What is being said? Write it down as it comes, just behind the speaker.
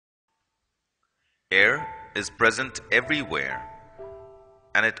Air is present everywhere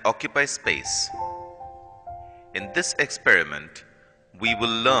and it occupies space. In this experiment, we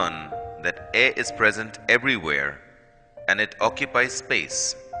will learn that air is present everywhere and it occupies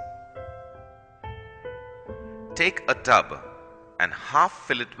space. Take a tub and half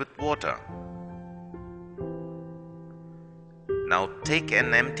fill it with water. Now take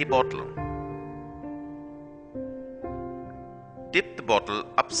an empty bottle. Dip the bottle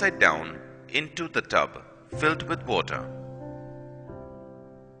upside down into the tub filled with water.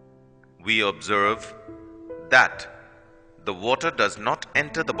 We observe that the water does not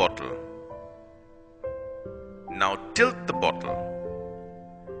enter the bottle. Now tilt the bottle.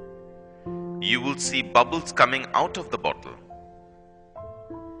 You will see bubbles coming out of the bottle.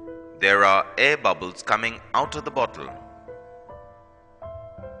 There are air bubbles coming out of the bottle.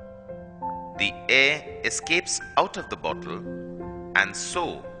 The air escapes out of the bottle, and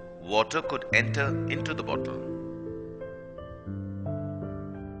so water could enter into the bottle.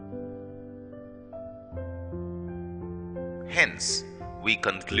 Hence, we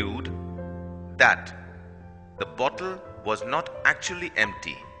conclude that the bottle was not actually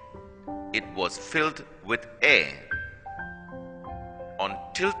empty. It was filled with air. On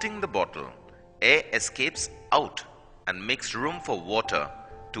tilting the bottle, air escapes out and makes room for water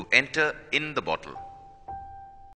to enter in the bottle.